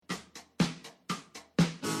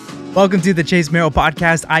Welcome to the Chase Merrill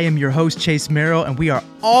Podcast. I am your host, Chase Merrill, and we are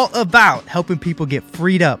all about helping people get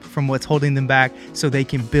freed up from what's holding them back so they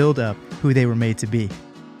can build up who they were made to be.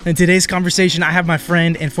 In today's conversation, I have my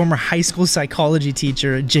friend and former high school psychology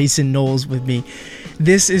teacher, Jason Knowles, with me.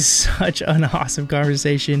 This is such an awesome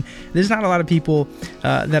conversation. There's not a lot of people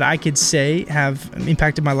that I could say have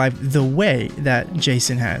impacted my life the way that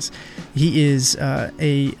Jason has. He is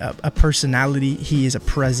a personality. He is a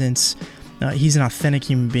presence. He's an authentic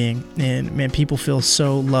human being, and man, people feel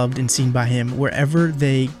so loved and seen by him. Wherever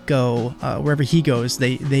they go, wherever he goes,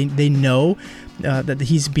 they know that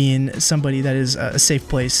he's being somebody that is a safe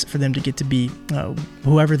place for them to get to be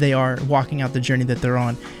whoever they are, walking out the journey that they're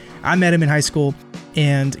on. I met him in high school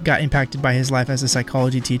and got impacted by his life as a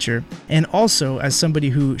psychology teacher, and also as somebody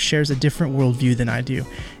who shares a different worldview than I do.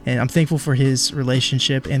 And I'm thankful for his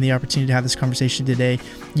relationship and the opportunity to have this conversation today.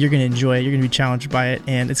 You're going to enjoy it. You're going to be challenged by it,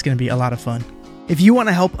 and it's going to be a lot of fun. If you want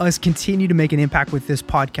to help us continue to make an impact with this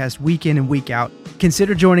podcast week in and week out,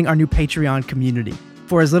 consider joining our new Patreon community.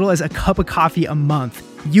 For as little as a cup of coffee a month,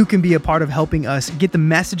 you can be a part of helping us get the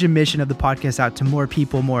message and mission of the podcast out to more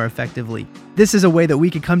people more effectively. This is a way that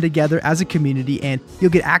we can come together as a community, and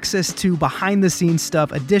you'll get access to behind the scenes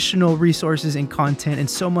stuff, additional resources and content, and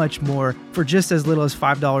so much more for just as little as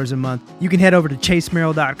 $5 a month. You can head over to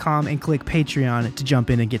chasemerrill.com and click Patreon to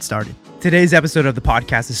jump in and get started. Today's episode of the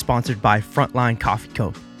podcast is sponsored by Frontline Coffee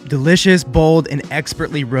Co. Delicious, bold, and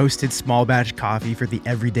expertly roasted small batch coffee for the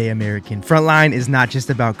everyday American. Frontline is not just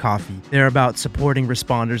about coffee. They're about supporting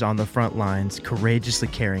responders on the front lines, courageously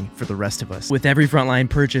caring for the rest of us. With every Frontline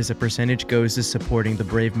purchase, a percentage goes to supporting the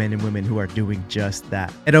brave men and women who are doing just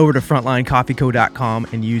that. Head over to frontlinecoffeeco.com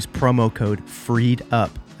and use promo code FREEDUP.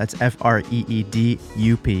 That's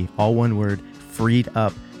FREEDUP, all one word, freed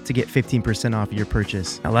up, to get 15% off your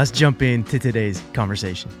purchase. Now let's jump into today's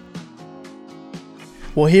conversation.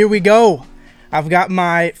 Well, here we go. I've got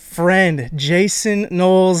my friend Jason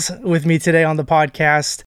Knowles with me today on the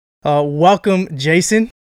podcast. Welcome,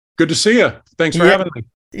 Jason. Good to see you. Thanks for having me.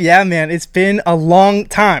 Yeah, man. It's been a long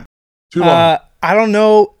time. Too long. I don't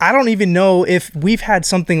know. I don't even know if we've had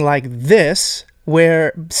something like this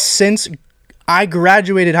where since I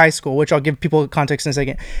graduated high school, which I'll give people context in a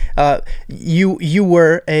second. You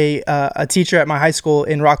were a teacher at my high school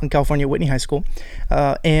in Rockland, California, Whitney High School,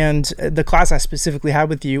 and the class I specifically had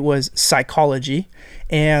with you was psychology,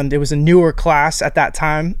 and it was a newer class at that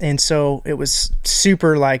time, and so it was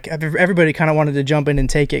super like everybody kind of wanted to jump in and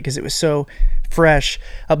take it because it was so fresh.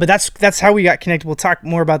 But that's how we got connected. We'll talk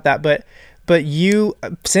more about that, but you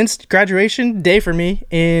since graduation day for me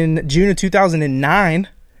in June of 2009.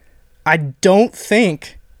 I don't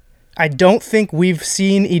think we've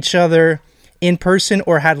seen each other in person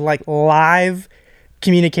or had like live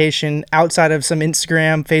communication outside of some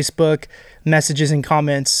Instagram, Facebook messages and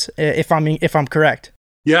comments. If I'm correct.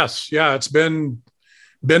 Yes, yeah, it's been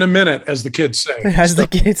a minute, as the kids say. The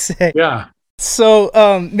kids say. Yeah. So,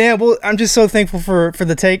 man, well, I'm just so thankful for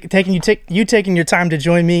the taking your time to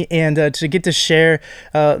join me and to get to share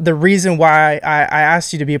the reason why I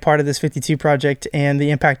asked you to be a part of this 52 project and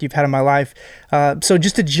the impact you've had on my life. So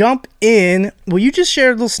just to jump in, will you just share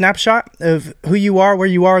a little snapshot of who you are, where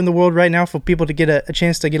you are in the world right now for people to get a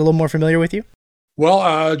chance to get a little more familiar with you?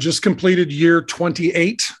 Well, just completed year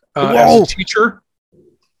 28 as a teacher.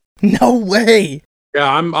 No way.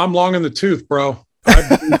 Yeah, I'm long in the tooth, bro.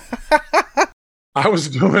 I was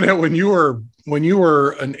doing it when you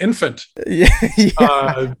were an infant. Yeah.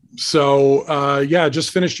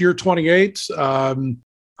 Just finished year 28.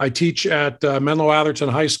 I teach at Menlo Atherton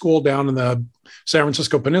High School down in the San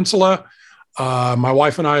Francisco Peninsula. My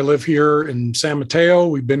wife and I live here in San Mateo.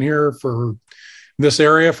 We've been here for this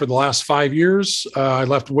area for the last 5 years. I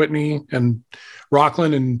left Whitney and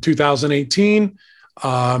Rockland in 2018.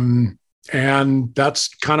 And that's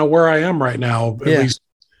kind of where I am right now, at least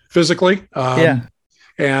physically. I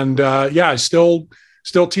still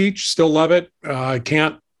teach, still love it. I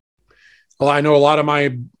know a lot of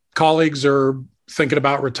my colleagues are thinking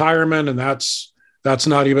about retirement, and that's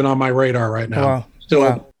not even on my radar right now.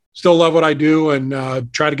 Wow. Still love what I do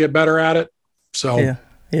and try to get better at it. So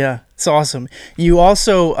yeah, it's awesome. You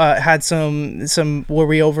also had some where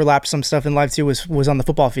we overlapped some stuff in life too, was on the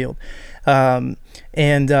football field.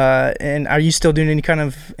 And are you still doing any kind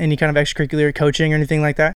of extracurricular coaching or anything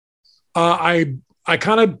like that? I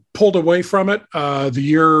kind of pulled away from it the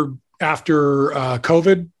year after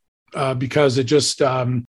COVID because it just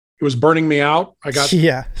it was burning me out. I got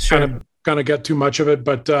kind of get too much of it,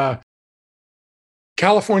 but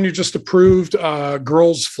California just approved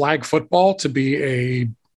girls flag football to be a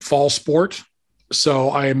fall sport.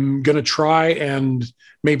 So I'm going to try and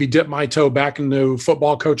maybe dip my toe back into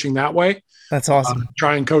football coaching that way. That's awesome.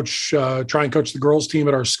 Try and coach the girls team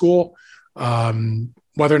at our school.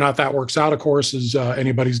 Whether or not that works out, of course, is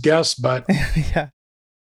anybody's guess. But yeah,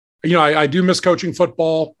 I do miss coaching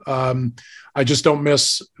football. I just don't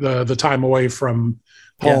miss the time away from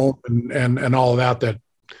home and all of that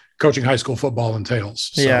coaching high school football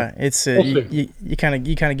entails. So, yeah, it's you kind of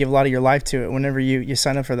give a lot of your life to it whenever you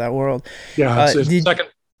sign up for that world. Yeah, it's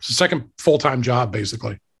a second full-time job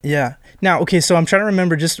basically. Yeah. Now, okay, so I'm trying to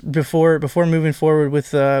remember just before moving forward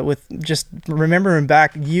with just remembering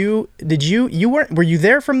back. Were you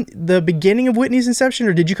there from the beginning of Whitney's inception,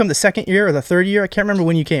 or did you come the second year or the third year? I can't remember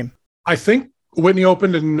when you came. I think Whitney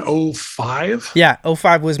opened in 2005. Yeah,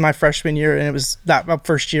 2005 was my freshman year, and it was my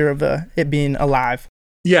first year of it being alive.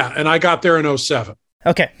 Yeah, and I got there in 2007.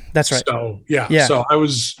 Okay, that's right. So yeah. So I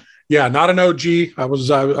was not an OG. I was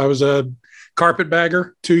a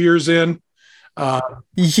carpetbagger 2 years in.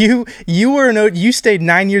 You were you stayed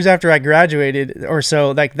 9 years after I graduated or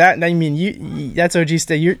so, like that. I mean, that's OG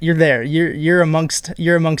stay. You're there. You're amongst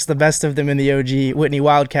the best of them in the OG Whitney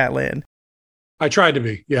Wildcat land. I tried to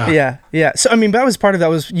be. Yeah. So I mean, that was part of that.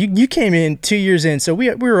 Was you came in 2 years in, so we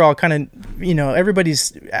were all kind of,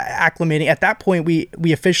 everybody's acclimating. At that point,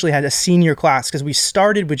 we officially had a senior class because we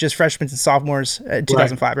started with just freshmen and sophomores in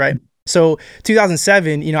 2005, right? So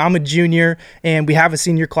 2007, I'm a junior and we have a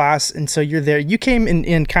senior class. And so you're there. You came in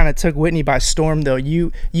and kind of took Whitney by storm, though.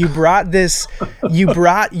 You brought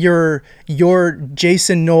your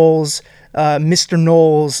Jason Knowles, Mr.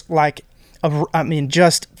 Knowles, like,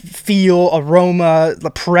 just feel, aroma, the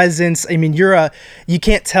presence. I mean, you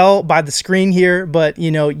can't tell by the screen here, but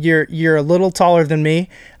you're a little taller than me.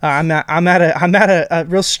 I'm at a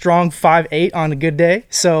real strong 5'8" on a good day.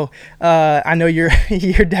 So I know you're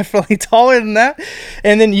definitely taller than that.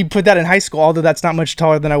 And then you put that in high school, although that's not much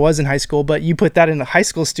taller than I was in high school, but you put that in the high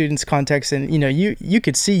school students context, and you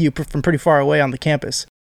could see you from pretty far away on the campus.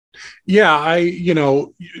 Yeah,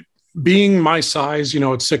 being my size, at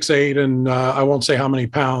 6'8", and I won't say how many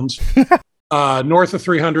pounds, north of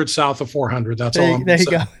 300, south of 400. That's all I'm saying.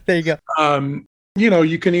 There you go.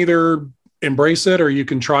 You can either embrace it or you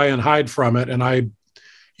can try and hide from it. And I,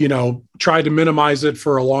 tried to minimize it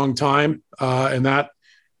for a long time, and that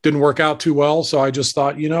didn't work out too well. So I just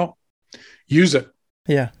thought, use it.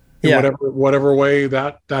 Yeah. In whatever way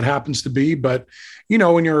that happens to be. But,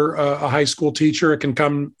 when you're a high school teacher, it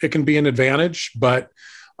can be an advantage, but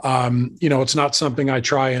it's not something I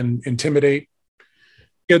try and intimidate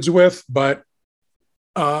kids with, but,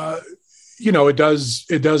 it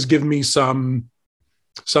does give me some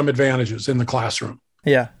advantages in the classroom.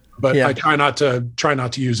 Yeah. But I try not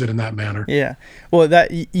to use it in that manner. Yeah. Well, that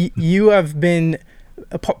you have been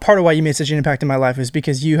part of why you made such an impact in my life is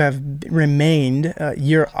because you have remained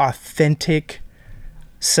your authentic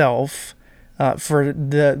self for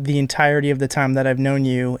the entirety of the time that I've known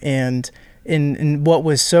you. And what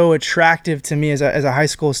was so attractive to me as a high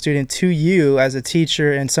school student to you as a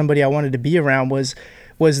teacher and somebody I wanted to be around was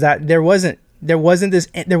that there wasn't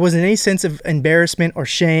any sense of embarrassment or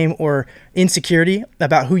shame or insecurity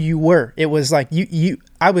about who you were. It was like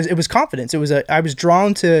it was confidence. I was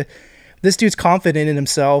drawn to this dude's confident in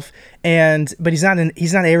himself, but he's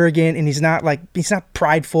not arrogant, and he's not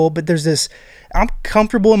prideful, but there's this, I'm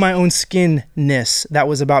comfortable in my own skinness that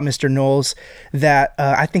was about Mr. Knowles that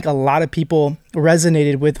I think a lot of people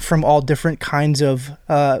resonated with from all different kinds of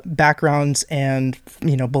backgrounds and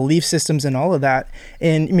belief systems and all of that.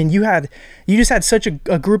 And I mean, you just had such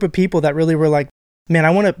a group of people that really were like, man,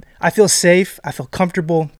 I feel safe, I feel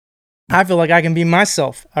comfortable, I feel like I can be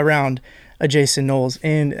myself around a Jason Knowles.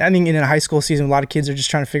 And I think in a high school season, a lot of kids are just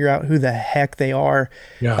trying to figure out who the heck they are.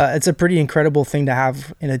 Yeah. It's a pretty incredible thing to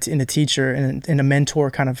have in a teacher and a mentor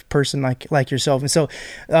kind of person like yourself. And so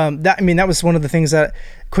that was one of the things that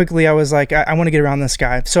quickly I was like, I want to get around this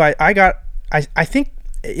guy. So I think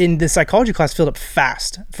in the psychology class filled up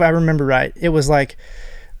fast, if I remember right. It was like,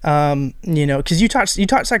 because you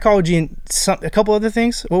taught psychology and a couple other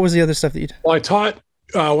things. What was the other stuff that you did? Well, I taught,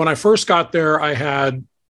 when I first got there, I had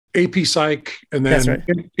AP Psych and then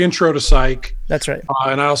Intro to Psych. That's right.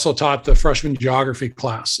 And I also taught the freshman geography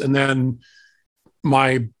class. And then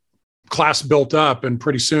my class built up, and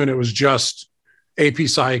pretty soon it was just AP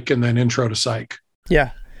Psych and then Intro to Psych. Yeah.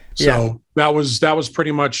 So that was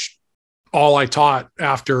pretty much all I taught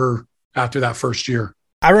after that first year.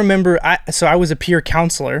 I remember, so I was a peer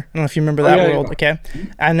counselor. I don't know if you remember that world, okay?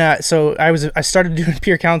 And so I started doing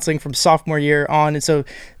peer counseling from sophomore year on, and so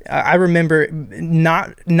I remember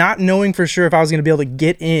not knowing for sure if I was going to be able to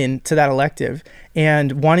get into that elective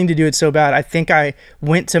and wanting to do it so bad. I think I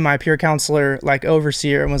went to my peer counselor, like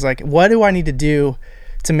overseer, and was like, "What do I need to do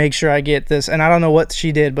to make sure I get this?" And I don't know what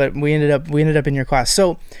she did, but we ended up in your class.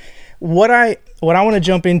 So what I want to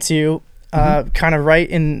jump into, kind of right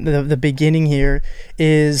in the beginning here,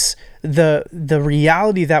 is the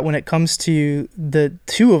reality that when it comes to the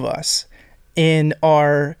two of us in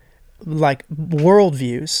our like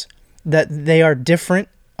worldviews, that they are different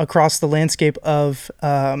across the landscape of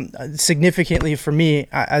significantly for me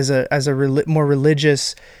as a more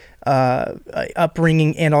religious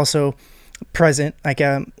upbringing, and also present, like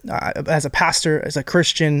as a pastor, as a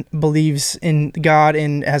Christian, believes in God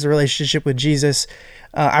and has a relationship with Jesus.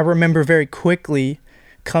 I remember very quickly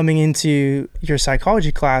coming into your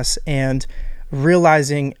psychology class and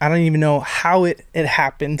realizing, I don't even know how it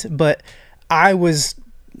happened, but I was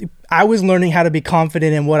learning how to be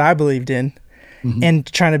confident in what I believed in,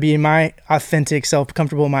 and trying to be my authentic self,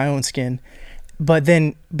 comfortable in my own skin. But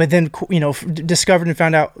then, discovered and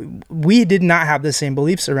found out we did not have the same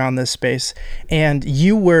beliefs around this space, and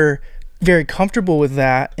you were very comfortable with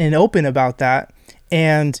that and open about that.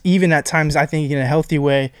 And even at times, I think in a healthy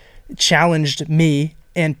way, challenged me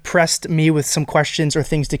and pressed me with some questions or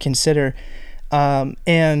things to consider.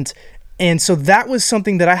 And so that was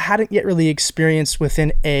something that I hadn't yet really experienced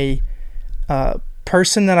within a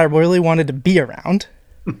person that I really wanted to be around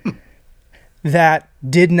that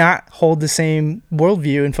did not hold the same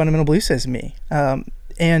worldview and fundamental beliefs as me.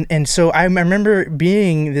 And so I remember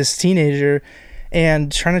being this teenager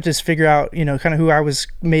and trying to just figure out, kind of who I was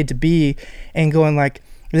made to be, and going like,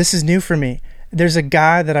 this is new for me. There's a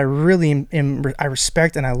guy that I really I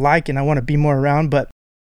respect and I like and I want to be more around, but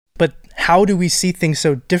how do we see things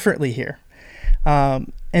so differently here?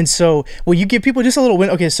 And so, will you give people just a little win?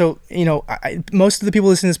 Okay, so, most of the people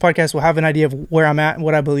listening to this podcast will have an idea of where I'm at and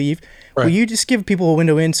what I believe. Right. Will you just give people a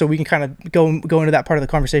window in so we can kind of go into that part of the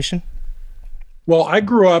conversation? Well, I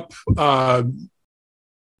grew up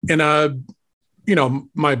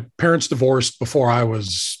my parents divorced before I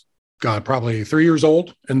was, probably 3 years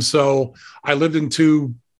old. And so I lived in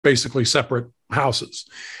two basically separate houses.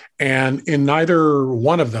 And in neither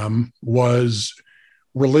one of them was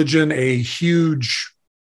religion a huge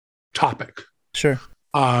topic. Sure.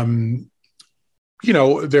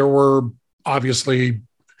 There were obviously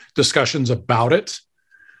discussions about it,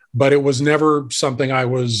 but it was never something I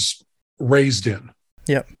was raised in.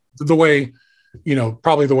 Yep. The way,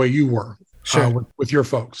 probably the way you were. Sure. With your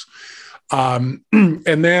folks. And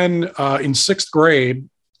then in sixth grade,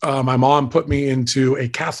 my mom put me into a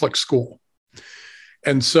Catholic school.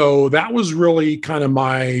 And so that was really kind of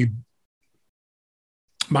my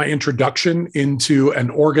introduction into an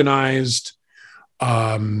organized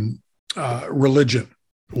religion,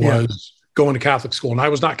 was going to Catholic school. And I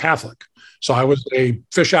was not Catholic. So I was a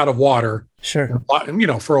fish out of water. Sure.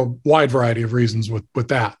 For a wide variety of reasons with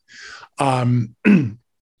that. And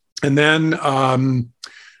then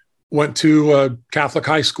went to a Catholic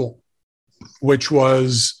high school, which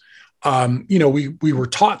was, we were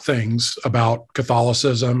taught things about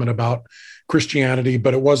Catholicism and about Christianity,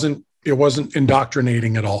 but it wasn't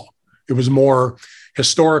indoctrinating at all. It was more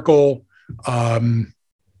historical,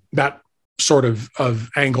 that sort of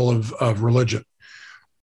angle of religion.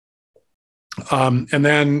 And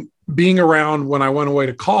then being around, when I went away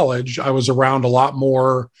to college, I was around a lot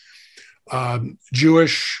more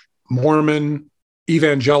Jewish, Mormon,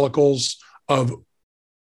 evangelicals of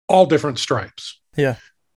all different stripes. Yeah.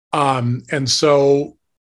 And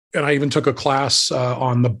I even took a class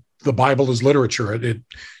on the Bible as literature. It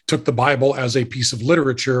took the Bible as a piece of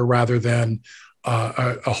literature rather than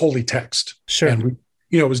a holy text. Sure. And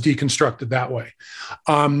it was deconstructed that way.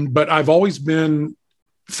 But I've always been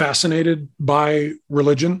fascinated by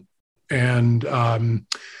religion, and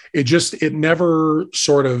it never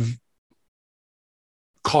sort of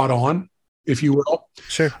caught on, if you will.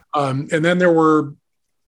 Sure. And then there were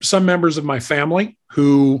some members of my family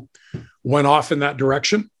who went off in that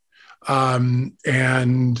direction. It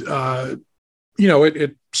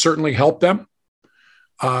certainly helped them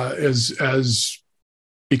as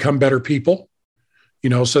become better people,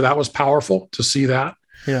 so that was powerful to see that.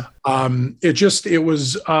 Yeah. It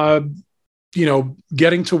was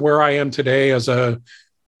getting to where I am today as a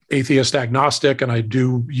atheist agnostic, and I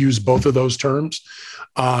do use both of those terms.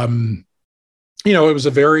 It was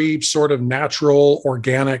a very sort of natural,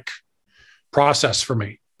 organic process for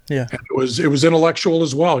me. Yeah. And it was intellectual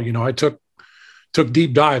as well. I took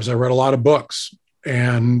deep dives. I read a lot of books.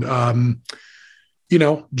 And,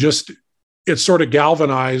 just it sort of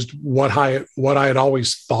galvanized what I had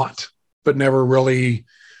always thought, but never really,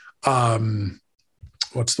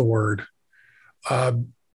 what's the word?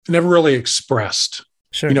 Never really expressed.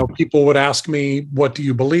 Sure. People would ask me, what do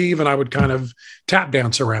you believe? And I would kind of tap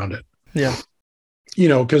dance around it. Yeah.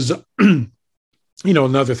 Because,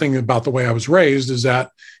 another thing about the way I was raised is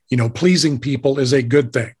that, pleasing people is a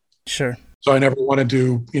good thing. Sure. So I never wanted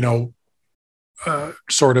to,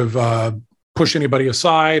 push anybody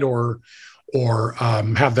aside or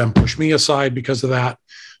have them push me aside because of that.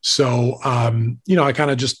 So, I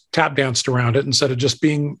kind of just tap danced around it instead of just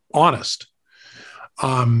being honest.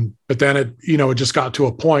 But then it just got to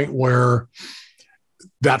a point where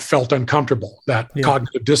that felt uncomfortable, that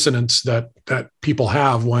cognitive dissonance that people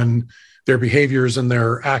have when their behaviors and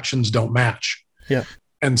their actions don't match. Yeah.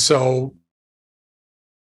 And so,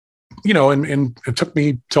 and it took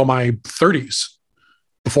me till my 30s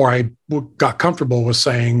before I got comfortable with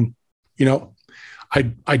saying,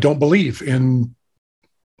 I don't believe in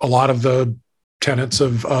a lot of the tenets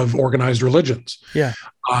of organized religions. Yeah.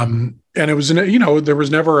 And it was, there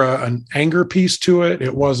was never an anger piece to it.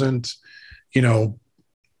 It wasn't,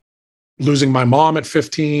 losing my mom at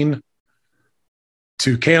 15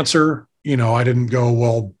 to cancer. I didn't go,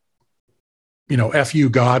 well, F you,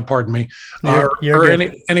 God, pardon me, or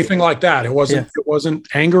anything like that. It wasn't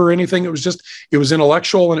anger or anything. It was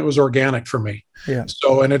intellectual and it was organic for me. Yeah.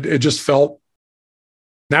 So, and it just felt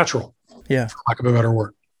natural. Yeah. For lack of a better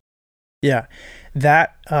word. Yeah.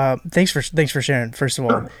 That, thanks for sharing, first of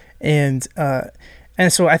all. And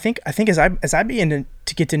so I think as I began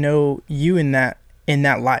to get to know you in that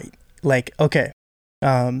light, like, okay,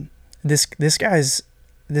 this guy's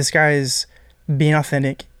being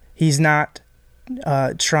authentic. He's not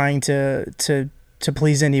trying to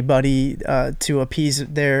please anybody, to appease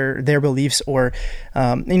their beliefs or,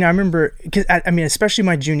 I remember, cause I mean, especially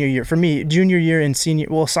my junior year, for me, junior year and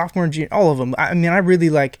sophomore and junior, all of them. I mean, I really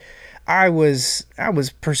I was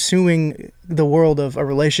pursuing the world of a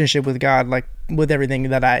relationship with God, like with everything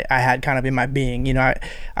that I had kind of in my being.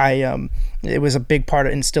 It was a big part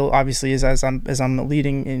of, and still obviously is as I'm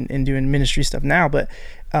leading and doing ministry stuff now. But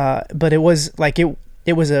it was like it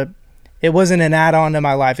wasn't an add-on to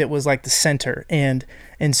my life. It was like the center, and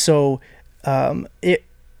so I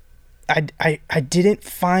didn't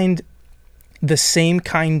find the same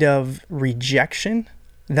kind of rejection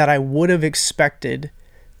that I would have expected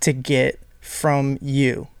to get from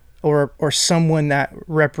you or someone that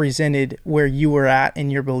represented where you were at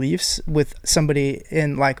in your beliefs with somebody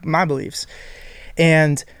in like my beliefs.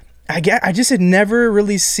 And I just had never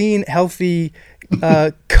really seen healthy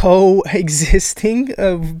coexisting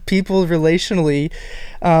of people relationally,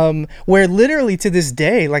 where literally to this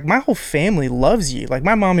day, like my whole family loves you, like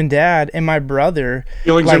my mom and dad and my brother.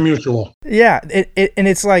 Feelings are mutual. Yeah, and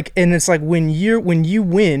it's like when you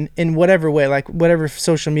win in whatever way, like whatever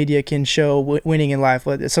social media can show winning in life,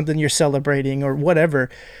 whether it's something you're celebrating or whatever,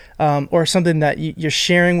 or something that you're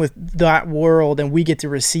sharing with that world and we get to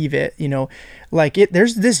receive it,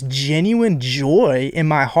 there's this genuine joy in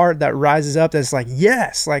my heart that rises up that's like,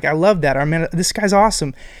 yes, like I love that. I mean, this guy's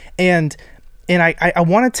awesome. And I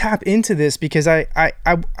want to tap into this because I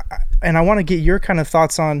want to get your kind of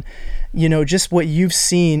thoughts on, just what you've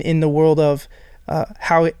seen in the world of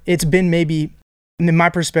how it's been, maybe in my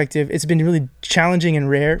perspective, it's been really challenging and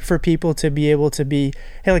rare for people to be able to be,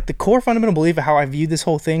 hey, like the core fundamental belief of how I view this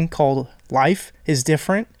whole thing called life is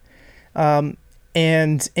different.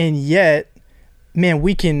 And yet, man,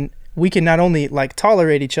 we can not only like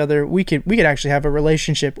tolerate each other, we could actually have a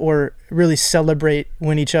relationship or really celebrate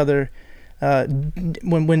when each other,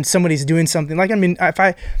 when somebody's doing something. Like, I mean,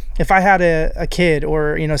 if I had a kid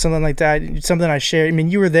or, something like that, something I shared, I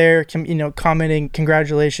mean, you were there, commenting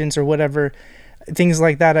congratulations or whatever, things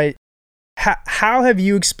like that. How have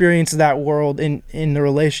you experienced that world in the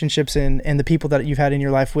relationships and the people that you've had in your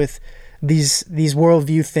life with these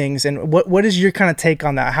worldview things? And what is your kind of take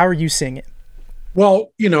on that? How are you seeing it?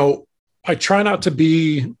 Well, I try not to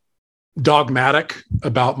be dogmatic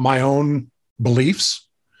about my own beliefs.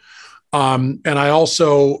 And I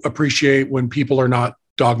also appreciate when people are not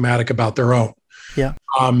dogmatic about their own. Yeah.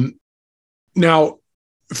 Now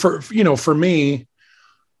for me,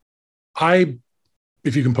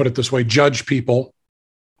 if you can put it this way, judge people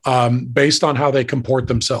based on how they comport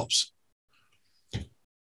themselves.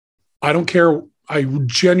 I don't care. I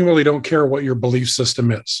genuinely don't care what your belief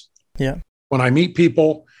system is. Yeah. When I meet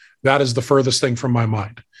people, that is the furthest thing from my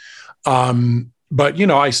mind. But,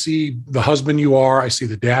 I see the husband you are, I see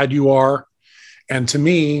the dad you are. And to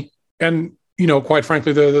me, and, quite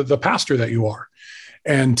frankly, the pastor that you are.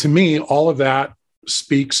 And to me, all of that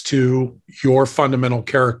speaks to your fundamental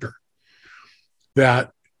character.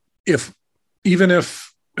 That even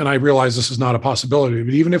if, and I realize this is not a possibility,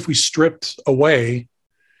 but even if we stripped away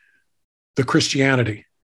the Christianity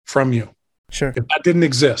from you, Sure. if that didn't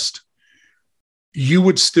exist, you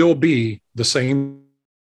would still be the same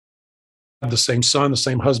son, the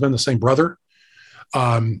same husband, the same brother,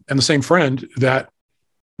 and the same friend that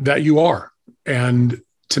you are. And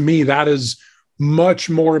to me, that is much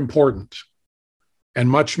more important and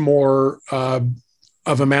much more of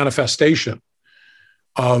a manifestation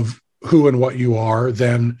of who and what you are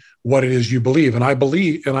than what it is you believe. And I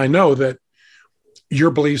believe, and I know that your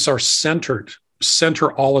beliefs are center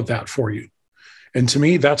all of that for you. And to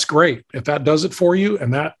me, that's great. If that does it for you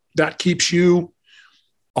and that keeps you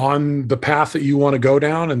on the path that you want to go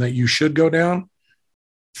down and that you should go down,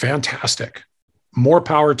 fantastic. More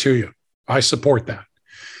power to you. I support that.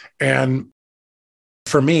 And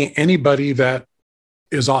for me, anybody that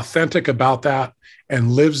is authentic about that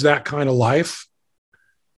and lives that kind of life,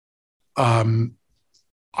 I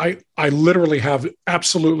literally have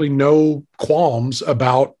absolutely no qualms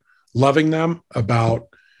about loving them, about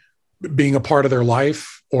being a part of their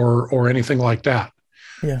life or anything like that.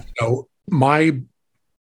 Yeah. So my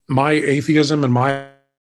atheism and my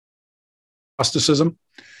agnosticism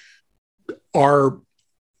are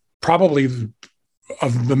probably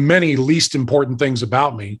of the many least important things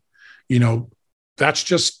about me. That's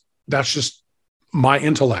just my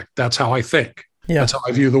intellect. That's how I think. Yeah. That's how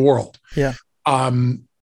I view the world. Yeah.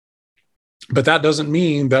 But that doesn't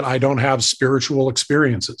mean that I don't have spiritual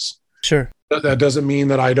experiences. Sure. That doesn't mean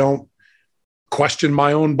that I don't question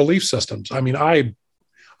my own belief systems. I mean, I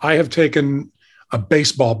have taken a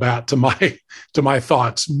baseball bat to my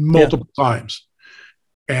thoughts multiple times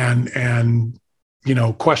and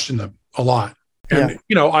question them a lot. And,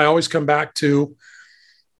 I always come back to,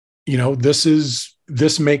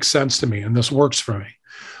 this makes sense to me and this works for me.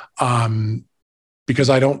 Because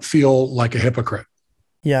I don't feel like a hypocrite.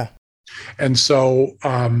 Yeah. And so,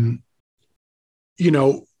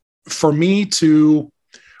 for me to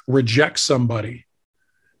reject somebody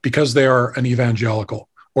because they are an evangelical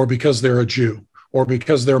or because they're a Jew or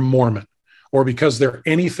because they're Mormon or because they're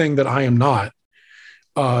anything that I am not,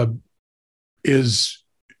 is,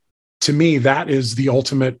 to me, that is the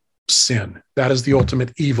ultimate sin. That is the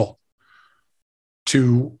ultimate evil.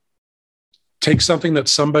 To take something that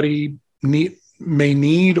somebody may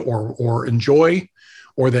need or enjoy,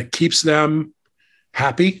 or that keeps them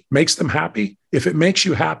happy, makes them happy. If it makes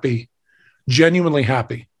you happy, genuinely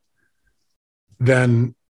happy,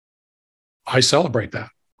 then I celebrate that.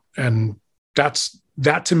 And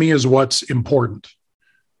that to me is what's important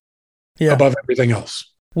above everything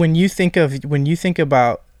else. When you think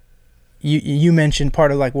about, you mentioned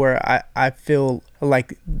part of like where I feel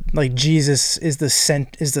like Jesus is the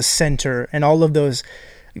center, and all of those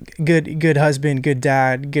good husband, good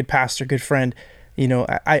dad, good pastor, good friend.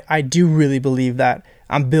 I do really believe that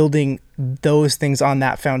I'm building those things on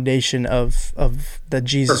that foundation of the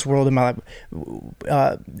Jesus world in my life,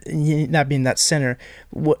 that being that center.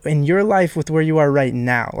 In your life with where you are right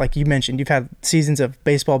now, like you mentioned, you've had seasons of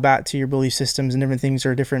baseball bat to your belief systems and different things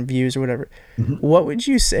or different views or whatever. Mm-hmm. What would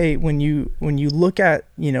you say when you look at,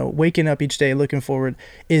 waking up each day, looking forward,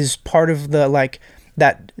 is part of the, like,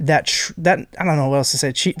 that I don't know what else to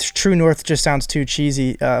say. True north just sounds too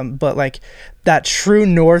cheesy, but like that true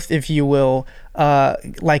north, if you will,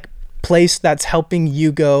 like place that's helping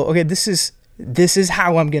you go, okay, this is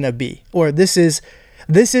how I'm gonna be, or this is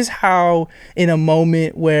how, in a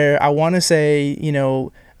moment where I want to say,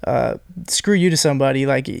 screw you to somebody,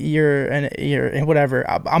 like you're and whatever,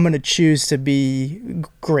 I'm gonna choose to be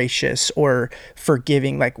gracious or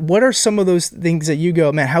forgiving. Like, what are some of those things that you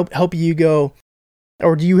go, man, help you go?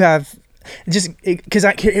 Or do you have, just because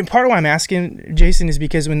part of why I'm asking, Jason, is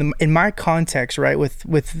because in my context, right, with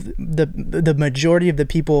the majority of the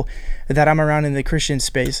people that I'm around in the Christian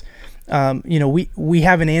space, we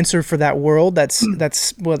have an answer for that world that's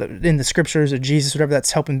well, in the scriptures or Jesus, whatever,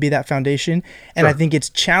 that's helping be that foundation. And I think it's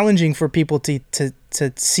challenging for people to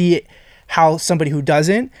see it, how somebody who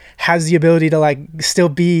doesn't has the ability to like still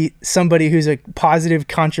be somebody who's a positive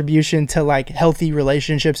contribution to like healthy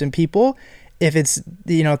relationships and people, if it's,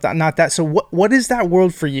 not that. So what is that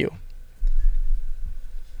world for you?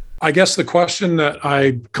 I guess the question that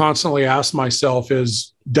I constantly ask myself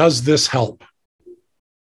is, does this help?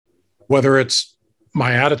 Whether it's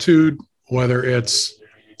my attitude, whether it's,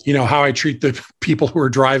 how I treat the people who are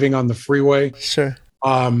driving on the freeway. Sure.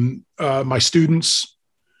 My students,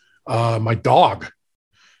 my dog,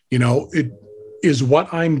 it is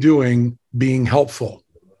what I'm doing being helpful.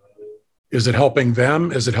 Is it helping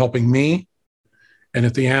them? Is it helping me? And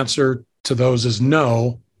if the answer to those is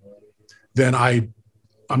no, then I'm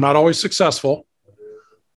not always successful,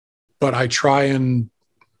 but I try and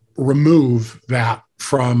remove that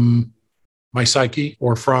from my psyche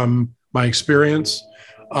or from my experience.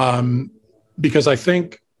 Because I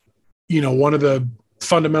think, one of the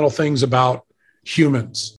fundamental things about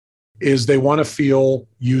humans is they want to feel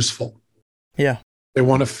useful. Yeah. They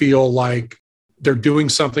want to feel like they're doing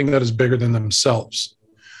something that is bigger than themselves.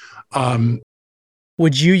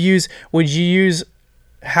 Would you use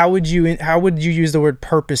how would you use the word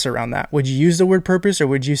purpose around that? Would you use the word purpose, or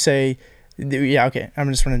would you say, yeah, okay, I'm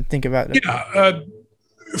just going to think about it. Yeah.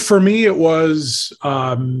 For me, it was,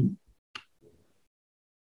 I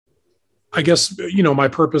guess, my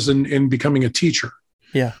purpose in becoming a teacher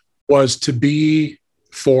was to be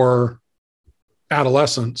for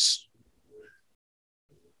adolescents,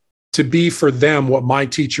 to be for them what my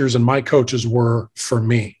teachers and my coaches were for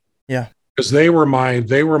me. Yeah. Because they were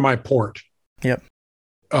my port. Yep.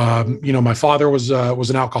 My father was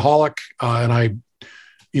an alcoholic, and I,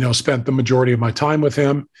 spent the majority of my time with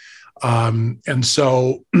him. And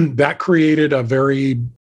so that created a very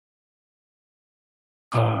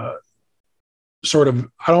sort of,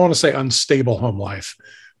 I don't want to say unstable home life,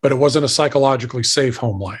 but it wasn't a psychologically safe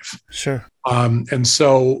home life. Sure. And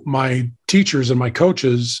so my teachers and my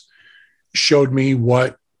coaches showed me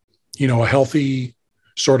what, a healthy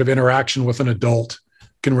sort of interaction with an adult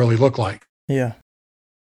can really look like. Yeah.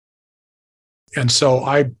 And so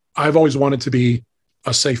I've always wanted to be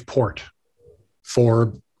a safe port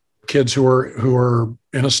for kids who are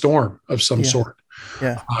in a storm of some sort.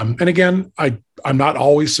 Yeah. And again, I'm not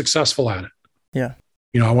always successful at it. Yeah.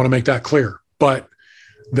 I want to make that clear, but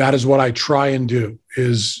that is what I try and do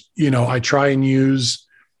is, I try and use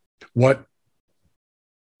what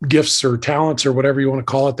gifts or talents or whatever you want to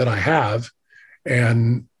call it that I have,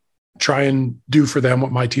 and try and do for them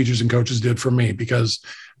what my teachers and coaches did for me, because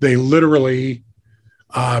they literally,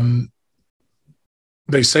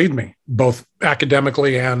 they saved me both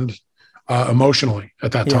academically and emotionally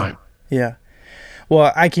at that time. Yeah.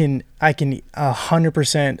 Well, I can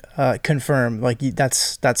 100% confirm, like,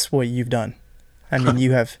 that's what you've done. I mean,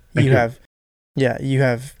 you have,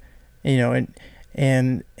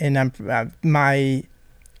 and I'm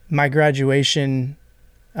my graduation,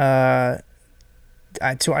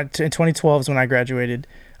 2012 is when I graduated.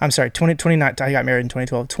 I'm sorry, 2009, I got married in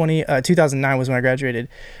 2012. 2009 was when I graduated.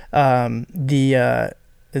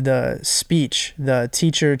 The speech, the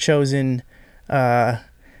teacher chosen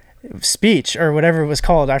speech, or whatever it was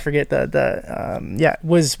called, I forget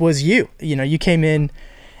was you. You came in,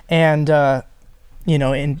 and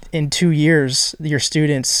in 2 years, your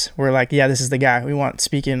students were like, yeah, this is the guy we want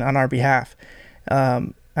speaking on our behalf.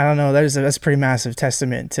 I don't know. That's a pretty massive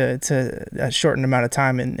testament to a shortened amount of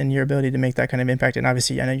time and your ability to make that kind of impact. And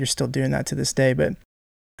obviously, I know you're still doing that to this day. But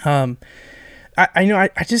I'm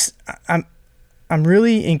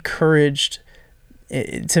really encouraged.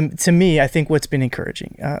 To me, I think what's been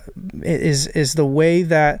encouraging is the way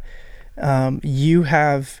that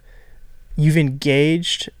you've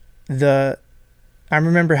engaged the. I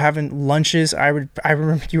remember having lunches. I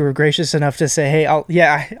remember you were gracious enough to say, "Hey, I'll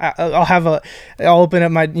open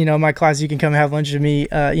up my class. You can come have lunch with me,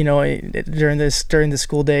 during the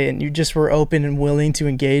school day." And you just were open and willing to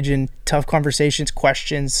engage in tough conversations,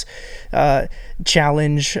 questions,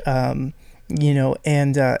 challenge, and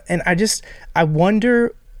I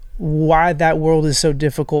wonder why that world is so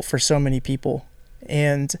difficult for so many people,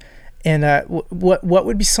 and what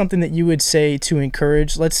would be something that you would say to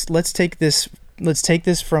encourage? Let's take this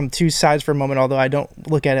from two sides for a moment, although I don't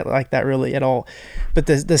look at it like that really at all. But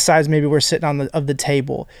the sides maybe we're sitting on the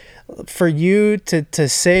table. For you to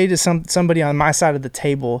say to somebody on my side of the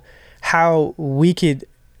table how we could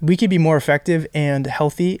be more effective and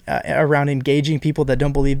healthy around engaging people that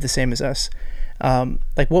don't believe the same as us.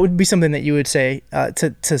 Like, what would be something that you would say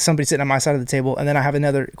to somebody sitting on my side of the table? And then I have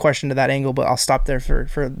another question to that angle, but I'll stop there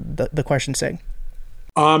for the question's sake.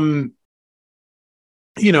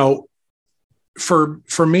 For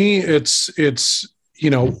me, it's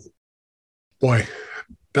boy,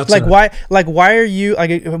 that's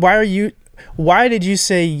why did you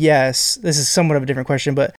say yes? This is somewhat of a different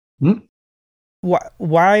question, but what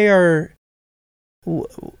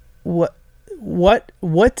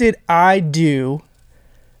did I do?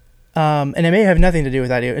 And it may have nothing to do with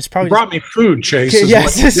that. It's probably brought me food, Chase.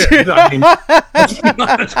 Yes,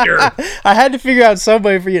 I had to figure out some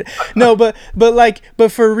way for you. No, but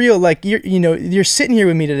for real, like you're sitting here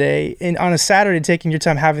with me today, and on a Saturday, taking your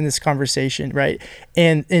time having this conversation, right?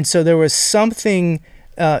 And so there was something,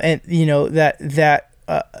 that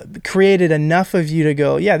created enough of you to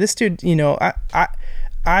go, yeah, this dude,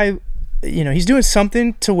 he's doing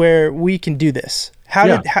something to where we can do this.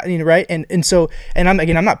 Right? And so, and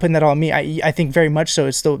I'm not putting that all on me. I think very much so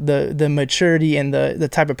it's the maturity and the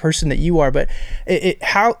type of person that you are. But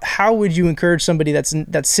how would you encourage somebody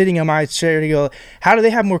that's sitting on my chair to go, how do they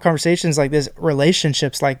have more conversations like this,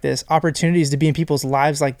 relationships like this, opportunities to be in people's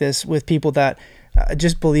lives like this with people that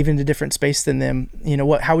just believe in a different space than them?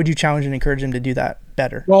 How would you challenge and encourage them to do that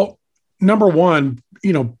better? Well, number one,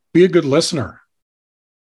 be a good listener.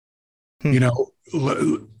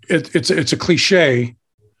 It's a cliche,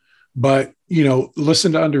 but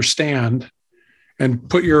listen to understand, and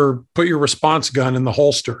put your response gun in the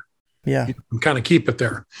holster. Yeah, kind of keep it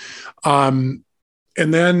there. And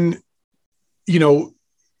then,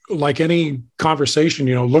 like any conversation,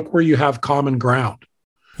 look where you have common ground.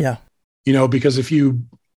 Yeah, because and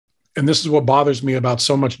this is what bothers me about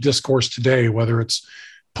so much discourse today, whether it's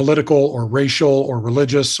political or racial or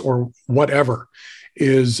religious or whatever,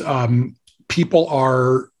 is people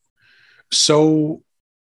are so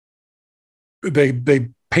they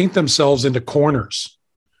paint themselves into corners.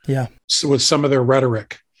 Yeah. With some of their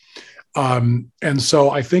rhetoric. And so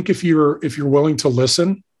I think if you're willing to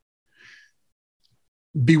listen,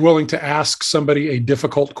 be willing to ask somebody a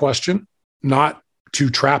difficult question, not to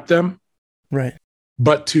trap them. Right.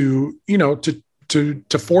 But to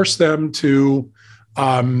force them to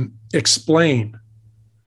explain,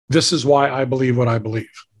 this is why I believe what I believe,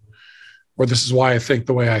 or this is why I think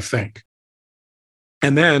the way I think.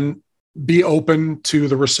 And then be open to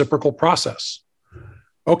the reciprocal process.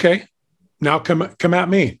 Okay, now come at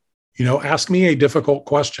me. Ask me a difficult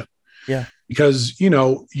question. Yeah. Because you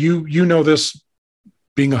know this,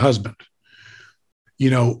 being a husband.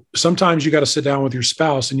 Sometimes you got to sit down with your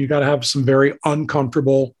spouse and you got to have some very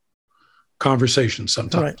uncomfortable conversations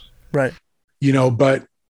sometimes. Right. But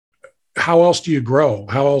how else do you grow?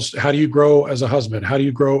 How do you grow as a husband? How do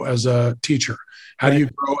you grow as a teacher? How do you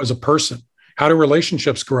grow as a person? How do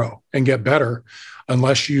relationships grow and get better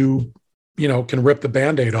unless you can rip the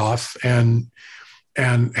Band-Aid off and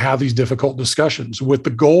have these difficult discussions, with the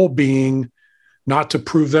goal being not to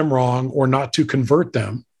prove them wrong or not to convert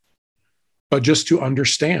them, but just to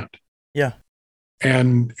understand. Yeah.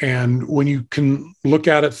 And when you can look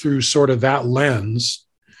at it through sort of that lens,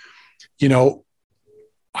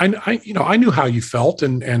 I knew how you felt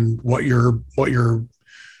and what your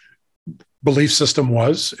belief system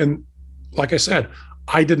was. And like I said,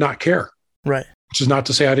 I did not care. Right. Which is not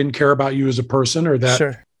to say I didn't care about you as a person, or that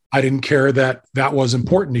Sure. I didn't care that was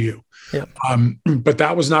important to you. Yep. But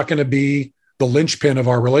that was not going to be the linchpin of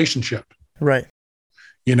our relationship. Right.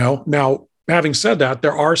 Now, having said that,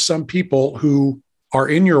 there are some people who are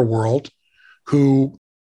in your world who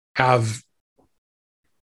have,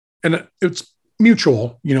 and it's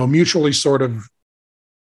mutually sort of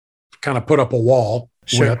kind of put up a wall.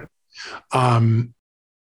 Sure. with.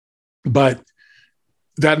 But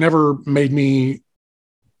that never made me,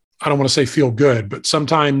 I don't want to say feel good, but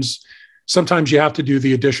sometimes you have to do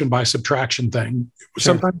the addition by subtraction thing.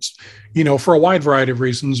 Sure. Sometimes, for a wide variety of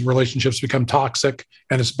reasons, relationships become toxic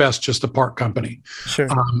and it's best just to part company. Sure.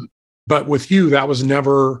 But with you, that was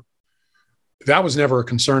never a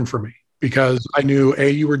concern for me, because I knew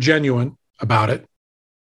you were genuine about it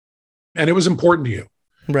and it was important to you.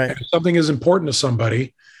 Right. And if something is important to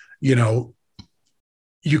somebody,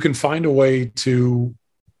 you can find a way to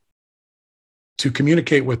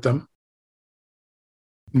communicate with them,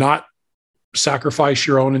 not sacrifice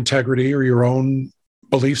your own integrity or your own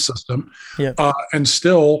belief system, and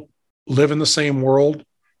still live in the same world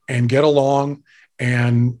and get along.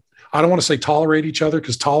 And I don't want to say tolerate each other,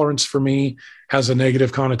 because tolerance for me has a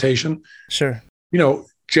negative connotation. Sure.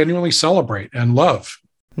 Genuinely celebrate and love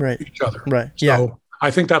each other. Right. So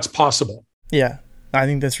I think that's possible. Yeah. I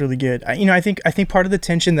think that's really good. I think part of the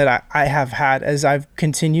tension that I have had as I've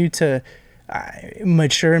continued to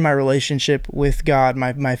mature in my relationship with God,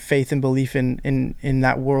 my faith and belief in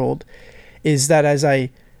that world, is that as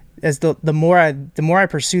the more I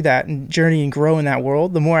pursue that and journey and grow in that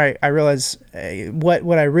world, the more I realize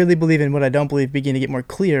what I really believe and what I don't believe begin to get more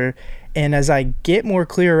clear. And as I get more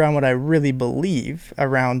clear around what I really believe,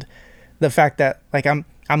 around the fact that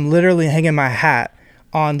I'm literally hanging my hat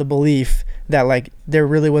on the belief that there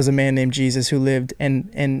really was a man named Jesus who lived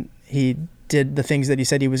and he did the things that he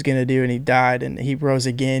said he was going to do, and he died and he rose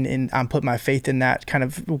again, and I'm putting my faith in that kind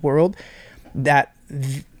of world,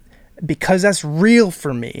 because that's real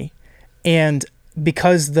for me, and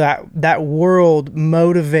because that world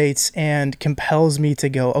motivates and compels me to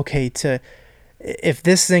go, okay, if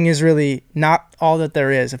this thing is really not all that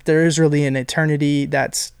there is, if there is really an eternity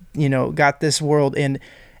that's got this world and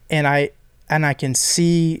I can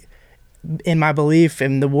see in my belief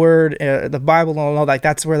in the word, the Bible and all that,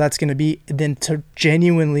 that's where that's going to be. Then to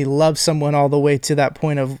genuinely love someone all the way to that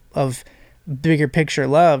point of bigger picture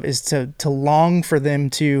love is to long for them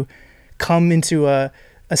to come into a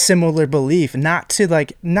similar belief, not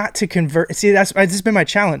to convert. See, that's just been my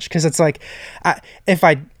challenge. Cause it's like, if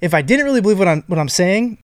I didn't really believe what I'm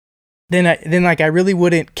saying, then I really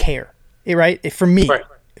wouldn't care. Right. For me,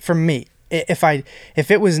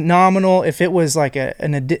 if it was nominal, if it was like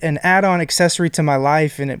an add-on accessory to my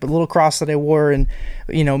life, and a little cross that I wore, and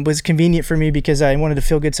was convenient for me because I wanted to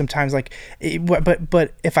feel good sometimes,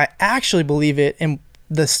 but if I actually believe it and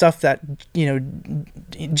the stuff that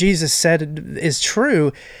Jesus said is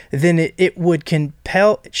true, then it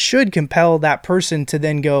should compel that person to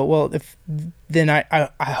then go, well, then I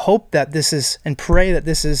hope that this is, and pray that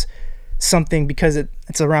this is something, because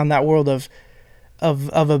it's around that world of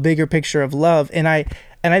a bigger picture of love. And I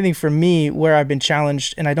think for me, where I've been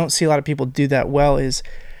challenged, and I don't see a lot of people do that well, is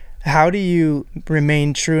how do you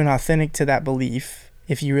remain true and authentic to that belief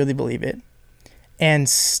if you really believe it, and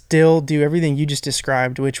still do everything you just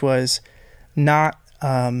described, which was not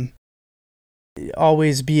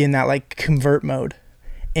always be in that like convert mode.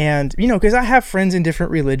 And because I have friends in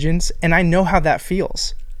different religions, and I know how that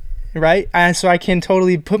feels, right? And so I can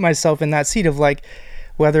totally put myself in that seat of like,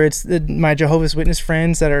 whether it's my Jehovah's Witness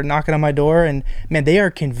friends that are knocking on my door, and man, they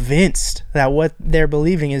are convinced that what they're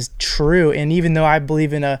believing is true. And even though I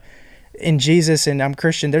believe in Jesus and I'm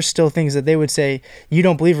Christian, there's still things that they would say, you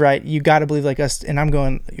don't believe right, you got to believe like us. And I'm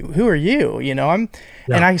going, who are you?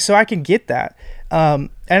 So I can get that. And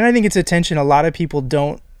I think it's a tension a lot of people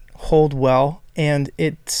don't hold well, and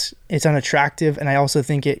it's unattractive. And I also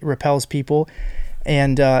think it repels people.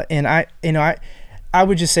 And I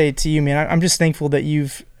would just say to you, man, I'm just thankful that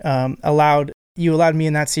you've allowed me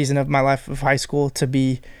in that season of my life of high school to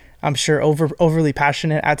be, I'm sure, overly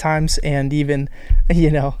passionate at times, and even,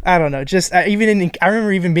 I don't know, just I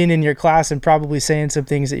remember even being in your class and probably saying some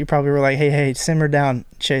things that you probably were like, hey, simmer down,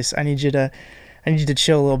 Chase. I need you to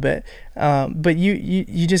chill a little bit. But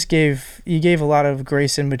you just gave a lot of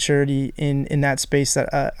grace and maturity in that space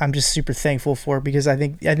that I'm just super thankful for, because I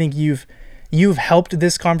think you've helped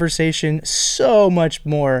this conversation so much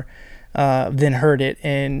more than hurt it,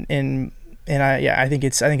 and I think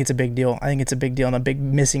it's a big deal. I think it's a big deal and a big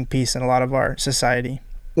missing piece in a lot of our society.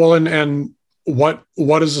 Well, and what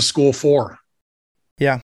is a school for?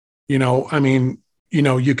 Yeah. You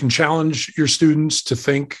can challenge your students to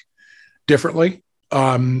think differently.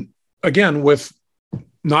 Again, with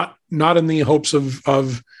not in the hopes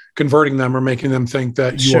of converting them or making them think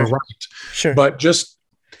that you are right. Sure. But just,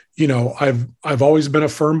 I've always been a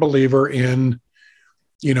firm believer in,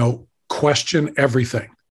 question everything.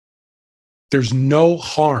 There's no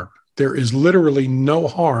harm. There is literally no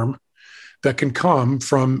harm that can come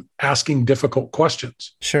from asking difficult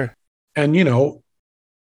questions. Sure. And,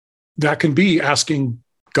 that can be asking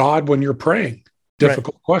God when you're praying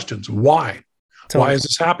difficult questions. Why? Totally. Why is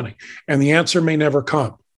this happening? And the answer may never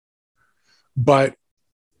come. But,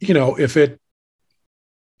 if it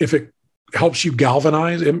helps you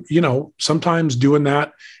galvanize, sometimes doing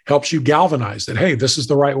that helps you galvanize that, hey, this is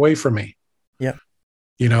the right way for me. Yeah.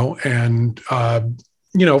 And,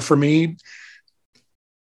 for me,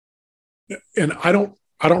 and I don't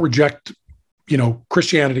reject,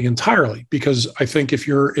 Christianity entirely, because I think if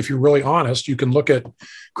you're really honest, you can look at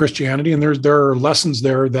Christianity and there are lessons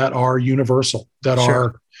there that are universal, that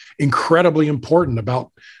are incredibly important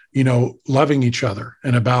about, loving each other,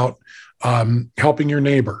 and about helping your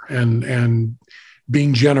neighbor, and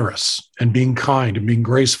being generous, and being kind, and being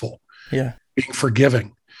graceful, being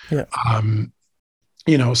forgiving. Yeah.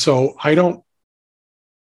 So I don't,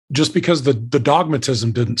 just because the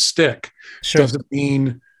dogmatism didn't stick, doesn't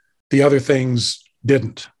mean the other things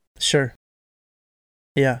didn't. Sure.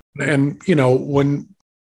 Yeah. And, when,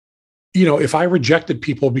 if I rejected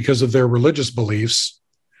people because of their religious beliefs,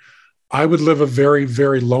 I would live a very,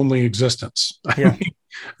 very lonely existence. Yeah. I mean,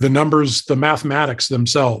 the numbers, the mathematics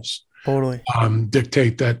themselves totally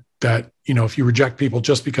dictate that, if you reject people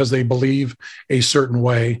just because they believe a certain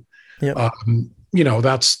way,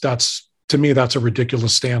 that's to me, that's a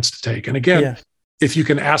ridiculous stance to take. And again, if you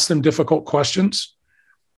can ask them difficult questions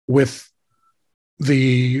with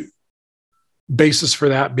the basis for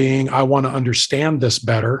that being, I want to understand this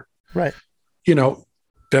better, right?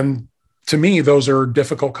 Then to me, those are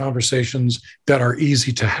difficult conversations that are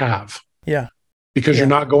easy to have. Yeah. Because you're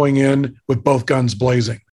not going in with both guns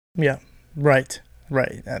blazing. Yeah. Right.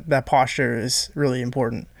 That posture is really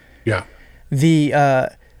important. Yeah.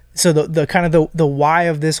 So the kind of the why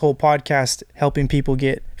of this whole podcast, helping people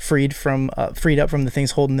get freed up from the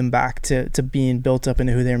things holding them back to being built up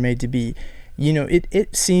into who they're made to be.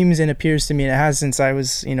 It seems and appears to me, and it has since I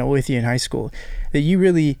was, with you in high school, that you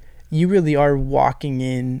really are walking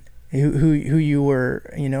in who you were,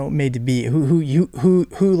 made to be,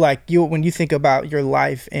 who like you, when you think about your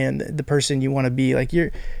life and the person you want to be, like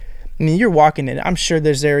you're walking in it. I'm sure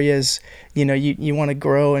there's areas, you want to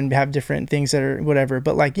grow and have different things that are whatever,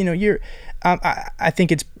 but like, I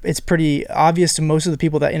think it's pretty obvious to most of the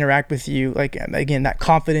people that interact with you, like, again, that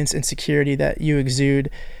confidence and security that you exude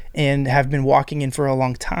and have been walking in for a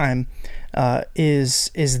long time,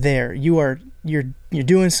 is there. You're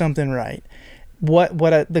doing something right.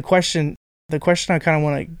 The question I kind of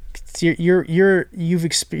want to, you're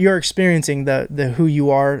experiencing the who you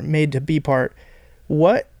are made to be part.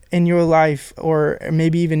 What in your life, or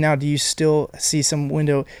maybe even now, do you still see some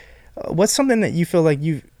window? What's something that you feel like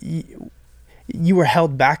you were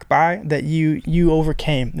held back by, that you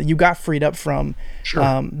overcame, that you got freed up from?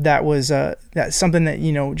 Sure. That's something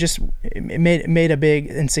that, just made a big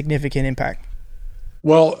and significant impact.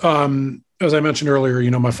 Well, as I mentioned earlier,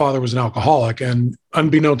 my father was an alcoholic, and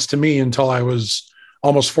unbeknownst to me, until I was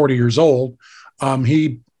almost 40 years old,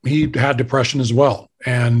 he had depression as well.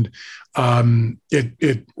 And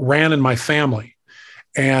it ran in my family.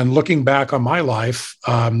 And looking back on my life,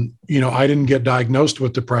 I didn't get diagnosed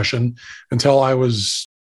with depression until I was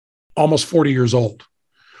almost 40 years old.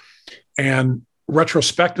 And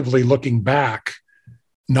retrospectively looking back,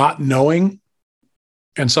 not knowing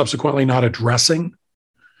and subsequently not addressing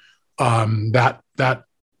that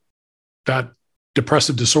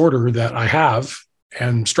depressive disorder that I have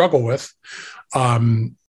and struggle with,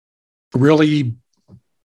 really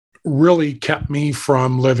kept me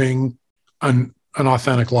from living an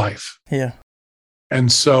authentic life. Yeah.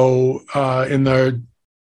 And so in the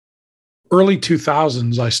early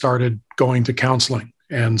 2000s, I started going to counseling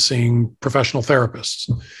and seeing professional therapists.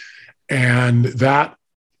 And that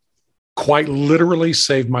quite literally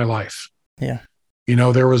saved my life. Yeah.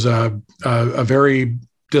 There was a very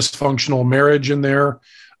dysfunctional marriage in there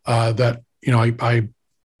that, I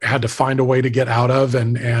had to find a way to get out of,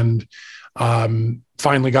 and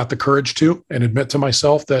finally got the courage to and admit to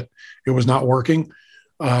myself that it was not working.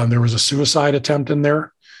 There was a suicide attempt in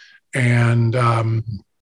there. And, I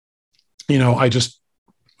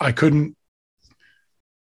couldn't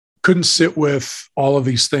sit with all of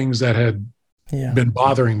these things that had been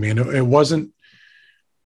bothering me. And it wasn't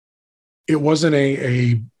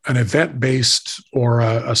an event-based or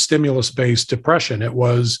a stimulus-based depression. It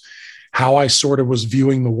was how I sort of was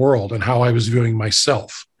viewing the world and how I was viewing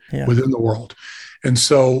myself within the world. And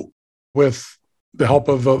so with the help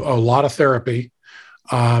of a lot of therapy,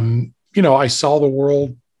 I saw the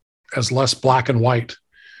world as less black and white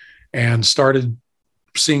and started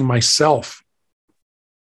seeing myself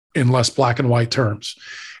in less black and white terms.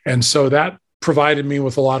 And so that provided me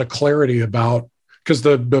with a lot of clarity about, because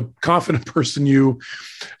the confident person you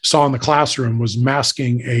saw in the classroom was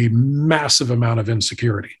masking a massive amount of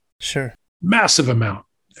insecurity. Sure. Massive amount.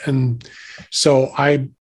 And so I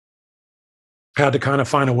had to kind of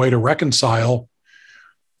find a way to reconcile.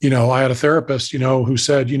 I had a therapist, who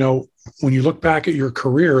said, when you look back at your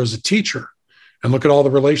career as a teacher and look at all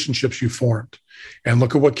the relationships you formed and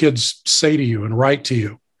look at what kids say to you and write to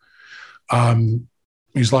you,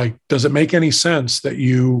 he's like, does it make any sense that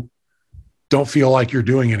you don't feel like you're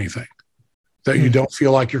doing anything, that you don't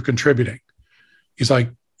feel like you're contributing? He's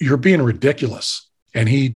like, you're being ridiculous. And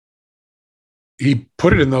he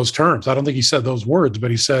put it in those terms. I don't think he said those words, but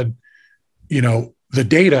he said, the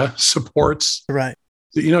data supports, right,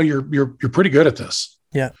 that, you're pretty good at this.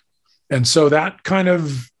 Yeah. And so that kind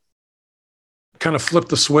of flipped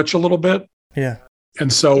the switch a little bit. Yeah.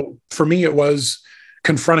 And so for me, it was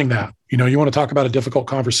confronting that. You want to talk about a difficult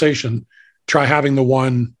conversation, try having the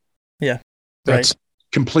one that's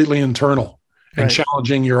completely internal and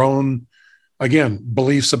challenging your own, again,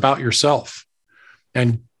 beliefs about yourself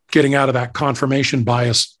and getting out of that confirmation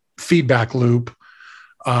bias feedback loop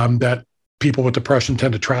that people with depression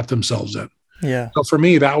tend to trap themselves in. Yeah. So for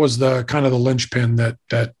me, that was the kind of the linchpin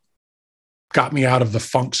that got me out of the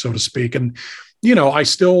funk, so to speak. And, I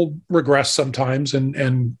still regress sometimes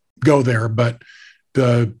and go there, but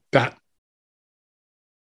the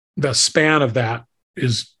span of that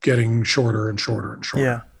is getting shorter and shorter and shorter.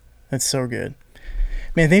 Yeah. That's so good,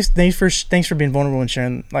 man. Thanks for being vulnerable and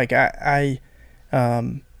sharing. Like I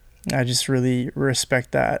just really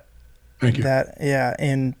respect that. Thank you.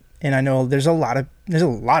 And I know there's a lot of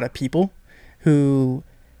people who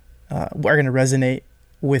are going to resonate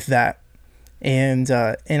with that, and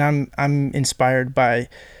I'm inspired by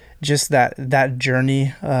just that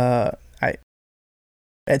journey. I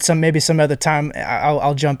at maybe some other time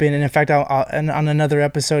I'll jump in, and in fact I'll on another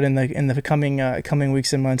episode in the coming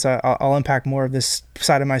weeks and months I'll unpack more of this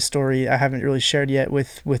side of my story I haven't really shared yet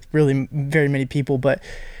with really very many people, but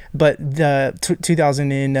the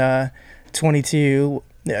 2022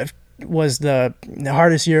 was the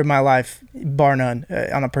hardest year of my life, bar none,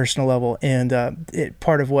 on a personal level. And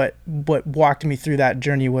part of what walked me through that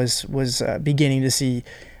journey was beginning to see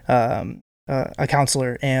a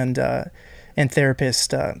counselor and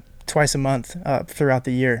therapist twice a month throughout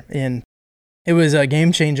the year. And it was a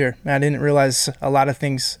game changer. I didn't realize a lot of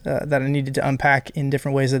things that I needed to unpack in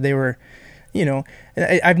different ways, that they were,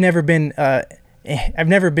 I've never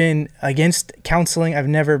been against counseling. I've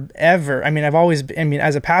never ever. I've always.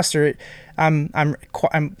 As a pastor, I'm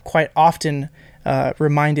quite often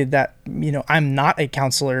reminded that I'm not a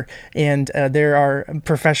counselor, and there are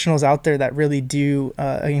professionals out there that really do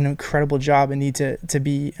an incredible job and need to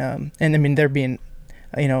be. And they're being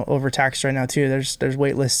overtaxed right now too. There's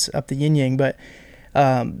wait lists up the yin yang, but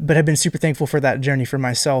I've been super thankful for that journey for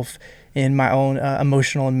myself in my own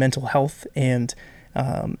emotional and mental health. And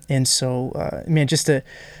so, just to,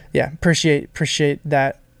 appreciate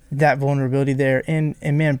that vulnerability there. And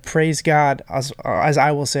man, praise God, as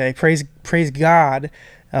I will say, praise God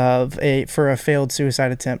for a failed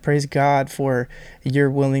suicide attempt. Praise God for your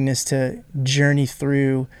willingness to journey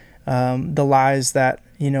through, the lies that,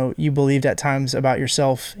 you believed at times about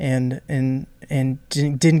yourself, and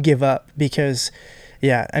didn't give up, because,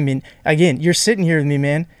 again, you're sitting here with me,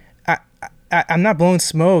 man. I'm not blowing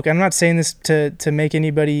smoke. I'm not saying this to make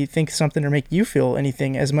anybody think something or make you feel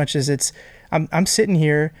anything, as much as I'm sitting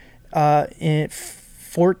here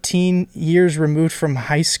 14 years removed from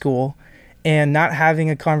high school, and not having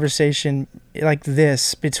a conversation like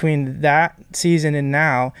this between that season and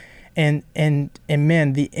now, and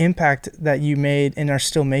man, the impact that you made and are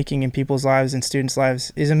still making in people's lives and students'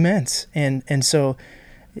 lives is immense. And so,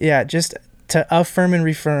 just to affirm and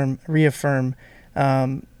reaffirm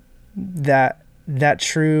the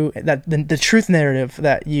truth narrative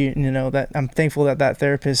that that I'm thankful that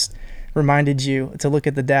therapist reminded you to look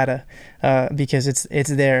at the data, because it's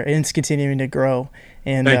there and it's continuing to grow.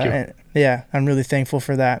 And Thank you. I'm really thankful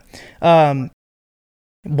for that.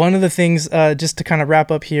 One of the things, just to kind of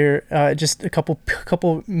wrap up here, just a couple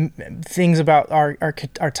things about our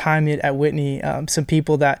time at Whitney. Some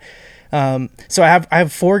people that, so I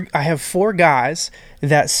have four guys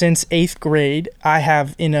that since 8th grade I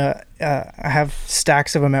have I have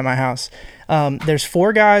stacks of them at my house. There's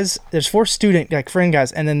 4 guys, there's 4 student friend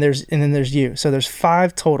guys, and then there's you. So there's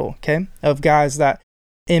 5 total, okay, of guys that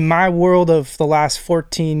in my world of the last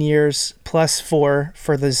 14 years plus 4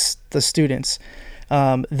 for the students,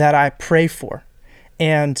 that I pray for,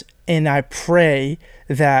 and I pray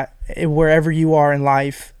that wherever you are in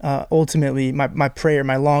life, ultimately my prayer,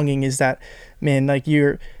 my longing is that, man, like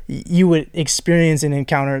you would experience and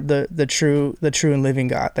encounter the true and living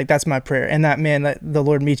God. Like, that's my prayer. And that, man, that the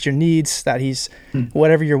Lord meets your needs, that he's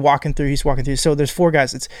whatever you're walking through, he's walking through. So there's 4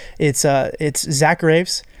 guys. It's Zach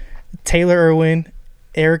Raves, Taylor Irwin,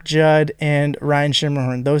 Eric Judd, and Ryan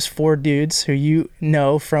Shimmerhorn. Those 4 dudes who you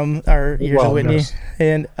know from our years at Whitney. Yes.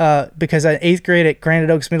 And because at 8th grade at Granite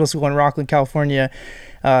Oaks Middle School in Rockland, California,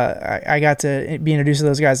 I got to be introduced to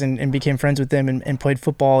those guys and became friends with them and played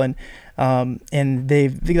football, and God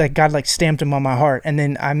stamped them on my heart. And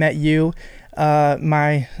then I met you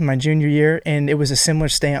my junior year, and it was a similar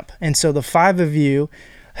stamp. And so the 5 of you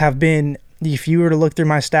have been, if you were to look through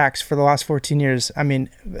my stacks for the last 14 years,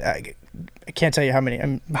 I can't tell you how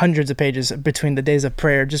many, hundreds of pages between the days of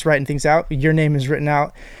prayer, just writing things out. Your name is written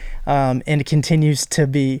out, and it continues to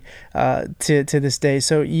be to this day.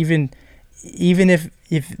 So even if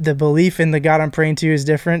the belief in the God I'm praying to is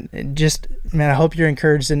different, just, man, I hope you're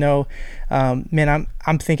encouraged to know, man,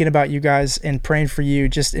 I'm thinking about you guys and praying for you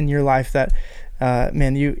just in your life, that,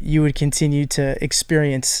 man, you would continue to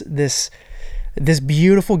experience this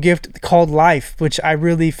beautiful gift called life, which I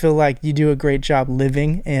really feel like you do a great job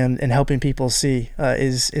living and helping people see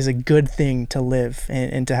is a good thing to live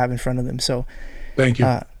and to have in front of them. So thank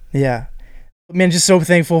you. Man, just so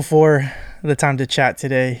thankful for the time to chat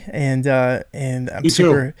today, and I'm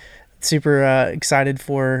super excited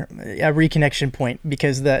for a reconnection point,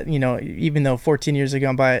 because that, even though 14 years have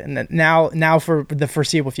gone by, and now for the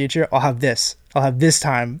foreseeable future, I'll have this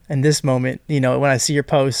time and this moment, when I see your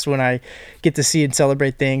posts, when I get to see and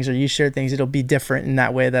celebrate things, or you share things, it'll be different in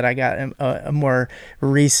that way, that I got a more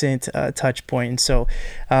recent touch point. And so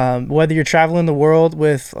whether you're traveling the world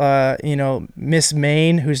with Miss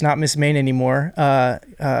Maine, who's not Miss Maine anymore,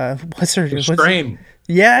 what's her Miss Grain.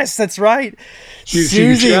 Yes, that's right. She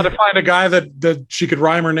had to find a guy that she could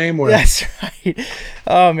rhyme her name with. That's right.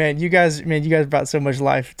 Oh man, you guys brought so much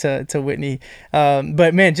life to Whitney.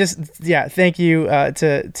 But man, thank you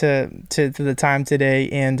to the time today,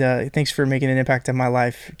 and thanks for making an impact on my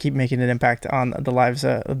life. Keep making an impact on the lives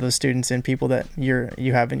of those students and people that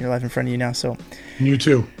you have in your life in front of you now. So you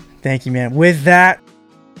too. Thank you, man. With that,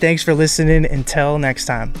 thanks for listening. Until next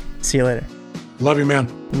time. See you later. Love you,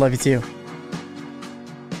 man. Love you too.